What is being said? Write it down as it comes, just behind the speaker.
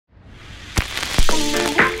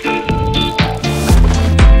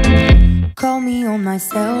me on my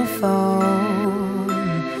cell phone.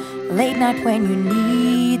 Late night when you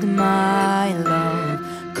need my love.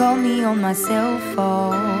 Call me on my cell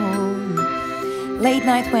phone. Late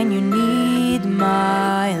night when you need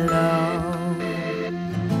my love.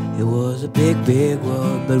 It was a big, big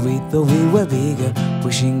world, but we thought we were bigger.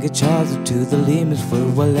 Pushing each other to the limits for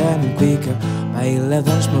a learning quicker. By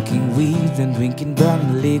 11, smoking weed and drinking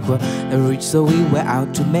burning liquor. I reached so we were out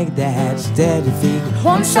to make the head steady figure.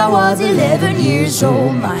 Once I was 11 years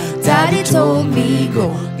old, my daddy told me, go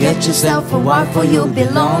get yourself a wife or you'll be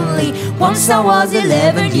lonely. Once I was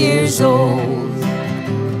 11 years old.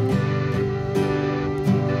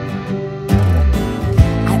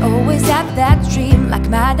 Always had that dream, like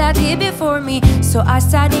my daddy before me. So I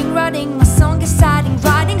started writing my song, I started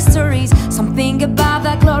writing stories. Something about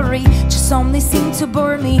that glory just only seemed to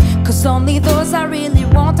bore me. Cause only those I really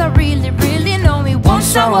want, I really, really know me.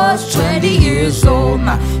 Once I was 20 years old,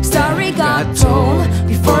 my story got told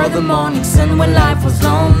before the morning sun when life was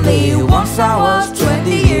lonely. Once I was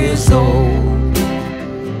 20 years old.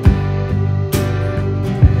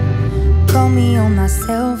 Call me on my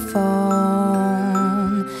cell phone.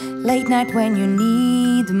 Late night when you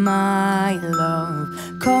need my love.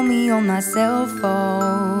 Call me on my cell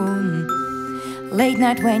phone. Late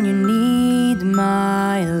night when you need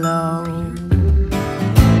my love.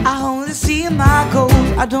 I only see my goals,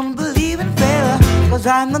 I don't believe in failure. Cause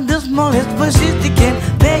I'm not the smallest, but she can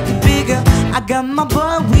make it bigger. I got my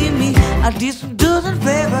boy with me, I did some dudes in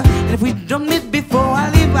favor. And if we don't meet before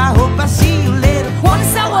I leave, I hope I see you later.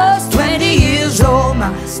 Once I was 20 years old,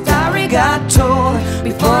 my story got told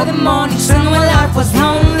before the morning sun when life was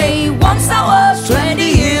lonely. Once I was 20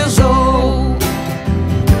 years old.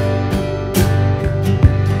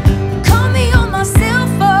 Call me on my cell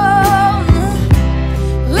phone.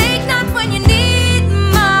 Late night when you need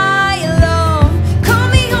my love. Call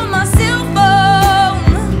me on my cell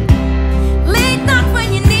phone. Late night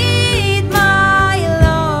when you need my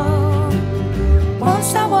love.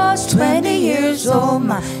 Once I was 20 years old,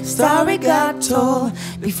 my story got told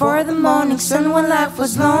before the morning sun when life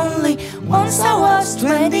was lonely. Once I was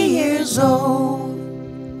 20 years old.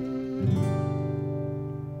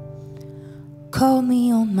 Call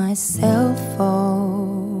me on my cell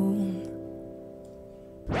phone.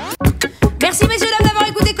 Merci messieurs dames d'avoir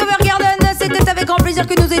écouté Cover Garden. C'était avec grand plaisir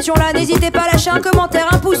que nous étions là. N'hésitez pas à lâcher un commentaire,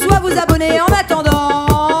 un pouce ou à vous abonner. En attendant